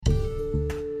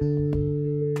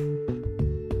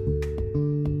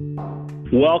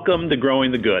Welcome to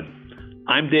Growing the Good.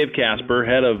 I'm Dave Casper,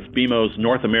 head of BMO's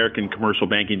North American commercial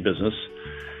banking business.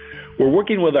 We're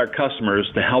working with our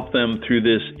customers to help them through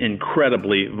this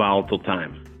incredibly volatile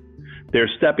time. They're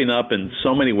stepping up in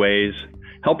so many ways,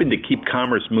 helping to keep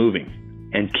commerce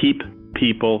moving and keep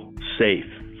people safe.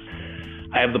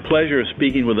 I have the pleasure of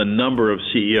speaking with a number of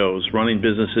CEOs running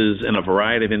businesses in a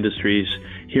variety of industries,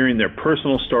 hearing their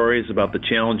personal stories about the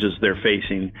challenges they're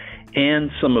facing and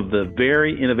some of the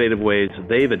very innovative ways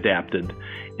they've adapted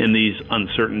in these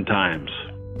uncertain times.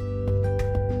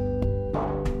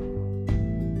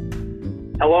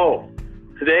 Hello.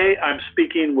 Today I'm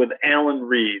speaking with Alan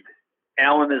Reed.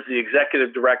 Alan is the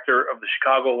Executive Director of the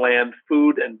Chicagoland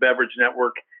Food and Beverage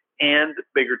Network and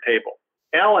Bigger Table.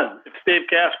 Alan, it's Dave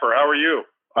Casper. How are you?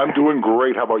 I'm doing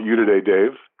great. How about you today,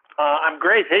 Dave? I'm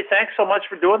great. Hey, thanks so much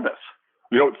for doing this.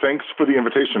 Thanks for the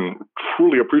invitation.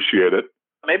 Truly appreciate it.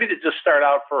 Maybe to just start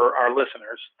out for our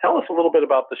listeners, tell us a little bit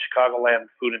about the Chicagoland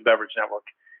Food and Beverage Network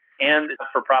and its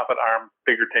for-profit arm,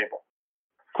 Bigger Table.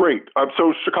 Great.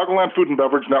 So Chicagoland Food and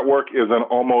Beverage Network is an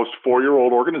almost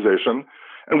 4-year-old organization,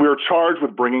 and we are charged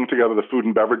with bringing together the food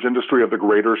and beverage industry of the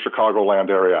greater Chicagoland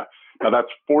area. Now,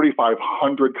 that's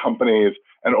 4,500 companies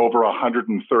and over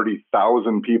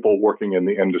 130,000 people working in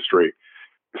the industry.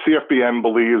 CFBN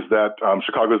believes that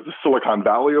Chicago is the Silicon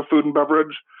Valley of food and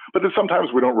beverage, but that sometimes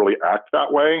we don't really act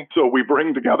that way. So we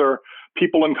bring together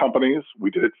people and companies. We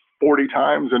did it 40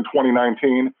 times in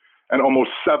 2019 and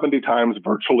almost 70 times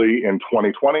virtually in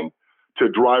 2020 to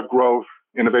drive growth,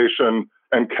 innovation,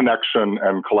 and connection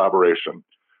and collaboration.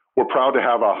 We're proud to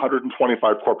have 125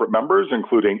 corporate members,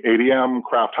 including ADM,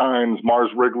 Kraft Heinz, Mars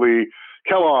Wrigley,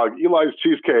 Kellogg, Eli's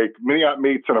Cheesecake, Miniat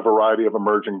Meats, and a variety of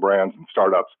emerging brands and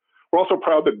startups. We're also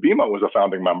proud that BMO was a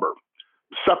founding member.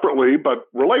 Separately, but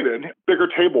related, Bigger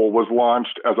Table was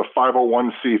launched as a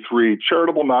 501c3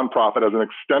 charitable nonprofit as an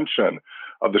extension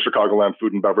of the Chicagoland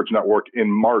Food and Beverage Network in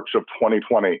March of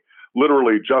 2020,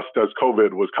 literally just as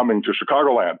COVID was coming to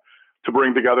Chicagoland, to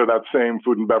bring together that same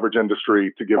food and beverage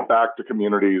industry to give back to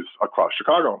communities across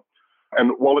Chicago.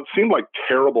 And while it seemed like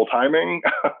terrible timing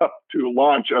to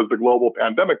launch as the global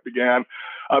pandemic began,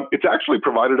 it's actually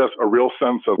provided us a real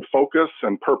sense of focus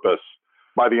and purpose.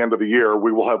 By the end of the year,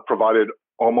 we will have provided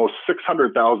almost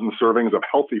 600,000 servings of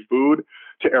healthy food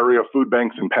to area food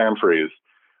banks and pantries.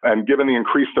 And given the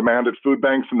increased demand at food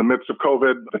banks in the midst of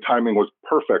COVID, the timing was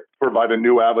perfect to provide a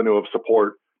new avenue of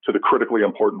support to the critically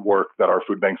important work that our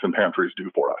food banks and pantries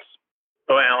do for us.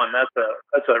 So, Alan,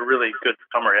 that's a really good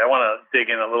summary. I want to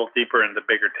dig in a little deeper into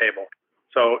Bigger Table.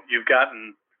 So you've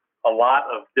gotten a lot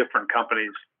of different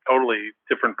companies, totally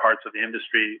different parts of the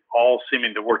industry, all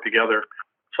seeming to work together.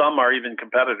 Some are even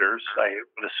competitors, I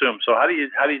would assume. So how do you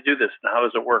do this, and how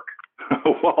does it work?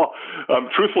 Well,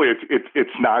 truthfully,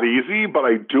 it's not easy, but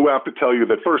I do have to tell you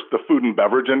that first, the food and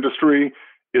beverage industry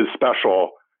is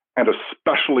special, and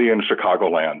especially in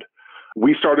Chicagoland.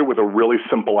 We started with a really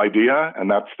simple idea, and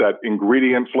that's that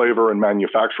ingredient, flavor, and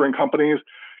manufacturing companies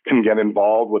can get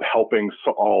involved with helping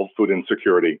solve food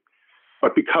insecurity.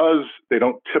 But because they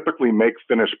don't typically make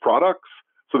finished products,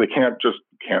 so they can't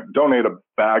donate a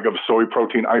bag of soy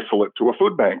protein isolate to a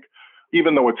food bank.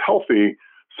 Even though it's healthy,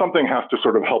 something has to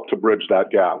sort of help to bridge that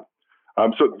gap.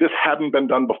 So this hadn't been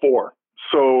done before.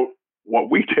 So what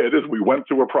we did is we went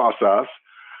through a process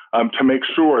to make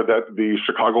sure that the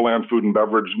Chicagoland Food and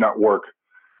Beverage Network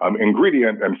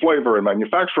ingredient and flavor and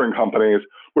manufacturing companies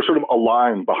were sort of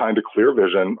aligned behind a clear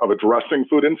vision of addressing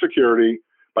food insecurity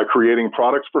by creating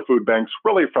products for food banks,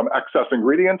 really from excess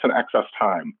ingredients and excess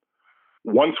time.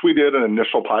 Once we did an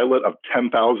initial pilot of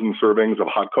 10,000 servings of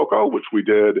hot cocoa, which we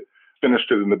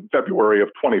finished it in the February of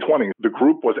 2020, the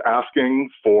group was asking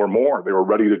for more. They were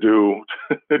ready to do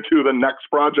the next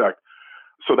project.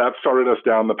 So that started us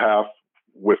down the path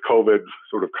with COVID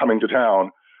sort of coming to town,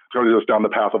 started us down the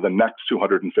path of the next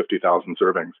 250,000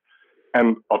 servings.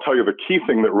 And I'll tell you, the key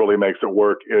thing that really makes it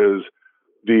work is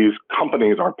these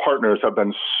companies, our partners, have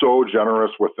been so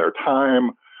generous with their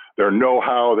time, their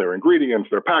know-how, their ingredients,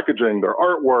 their packaging, their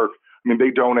artwork. I mean,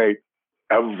 they donate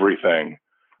everything.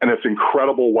 And it's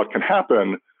incredible what can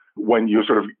happen when you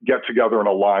sort of get together and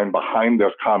align behind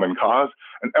this common cause,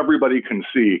 and everybody can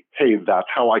see, hey, that's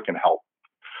how I can help.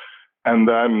 And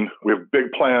then we have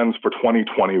big plans for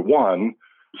 2021.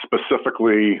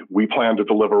 Specifically, we plan to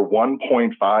deliver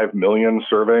 1.5 million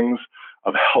servings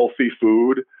of healthy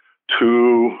food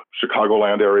to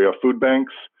Chicagoland area food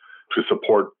banks to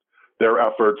support their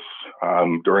efforts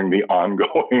during the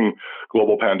ongoing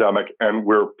global pandemic. And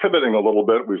we're pivoting a little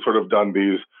bit. We've sort of done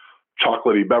these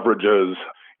chocolatey beverages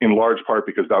in large part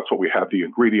because that's what we have the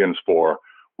ingredients for.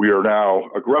 We are now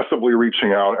aggressively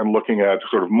reaching out and looking at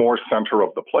sort of more center of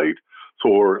the plate So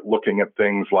we're looking at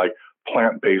things like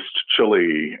plant-based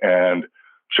chili and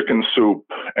chicken soup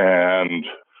and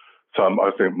some,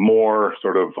 I think, more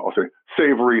sort of,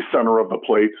 savory center of the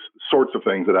plate sorts of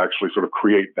things that actually sort of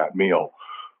create that meal.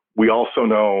 We also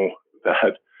know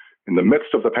that in the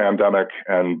midst of the pandemic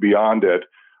and beyond it,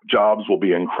 jobs will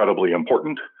be incredibly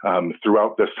important.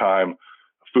 Throughout this time,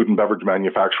 food and beverage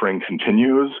manufacturing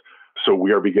continues. So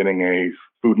we are beginning a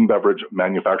food and beverage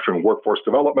manufacturing workforce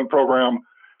development program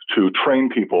to train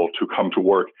people to come to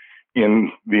work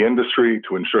in the industry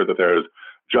to ensure that there's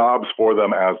jobs for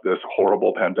them as this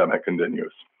horrible pandemic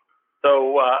continues.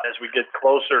 So as we get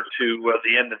closer to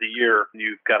the end of the year,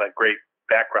 you've got a great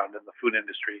background in the food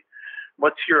industry.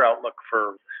 What's your outlook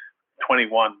for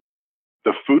 21?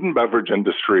 The food and beverage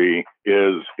industry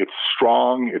it's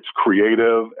strong, it's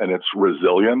creative, and it's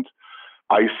resilient.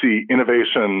 I see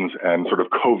innovations and sort of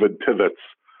COVID pivots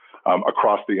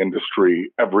across the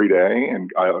industry every day, and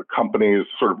companies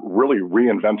sort of really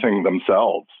reinventing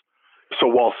themselves. So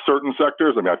while certain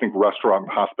sectors, I think restaurant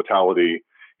and hospitality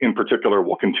in particular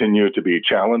will continue to be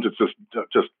challenged, it's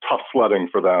just tough sledding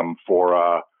for them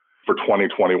for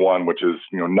 2021, which is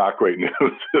not great news.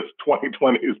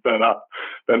 2020 has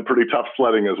been pretty tough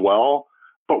sledding as well.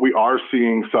 But we are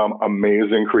seeing some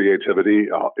amazing creativity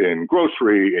in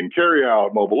grocery, in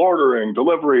carryout, mobile ordering,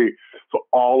 delivery. So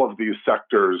all of these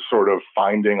sectors sort of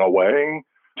finding a way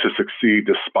to succeed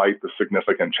despite the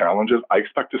significant challenges. I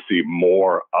expect to see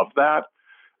more of that.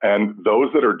 And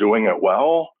those that are doing it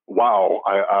well, wow,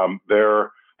 they're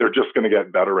just going to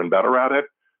get better and better at it.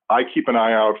 I keep an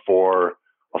eye out for,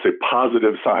 I'll say,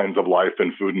 positive signs of life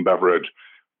in food and beverage,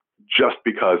 just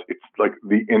because it's like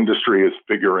the industry is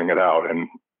figuring it out, and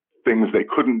things they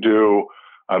couldn't do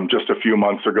just a few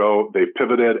months ago, they've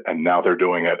pivoted and now they're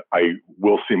doing it. I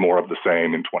will see more of the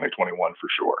same in 2021 for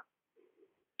sure.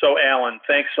 So Alan,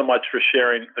 thanks so much for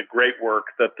sharing the great work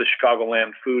that the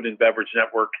Chicagoland Food and Beverage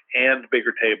Network and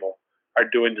Bigger Table are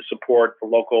doing to support the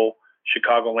local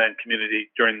Chicagoland community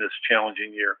during this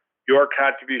challenging year. Your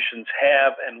contributions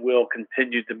have and will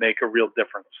continue to make a real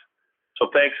difference. So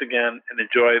thanks again, and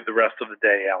enjoy the rest of the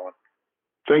day, Alan.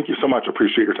 Thank you so much.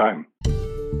 Appreciate your time.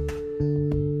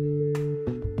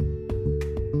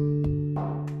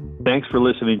 Thanks for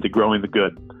listening to Growing the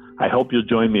Good. I hope you'll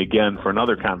join me again for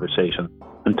another conversation.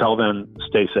 Until then,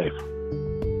 stay safe.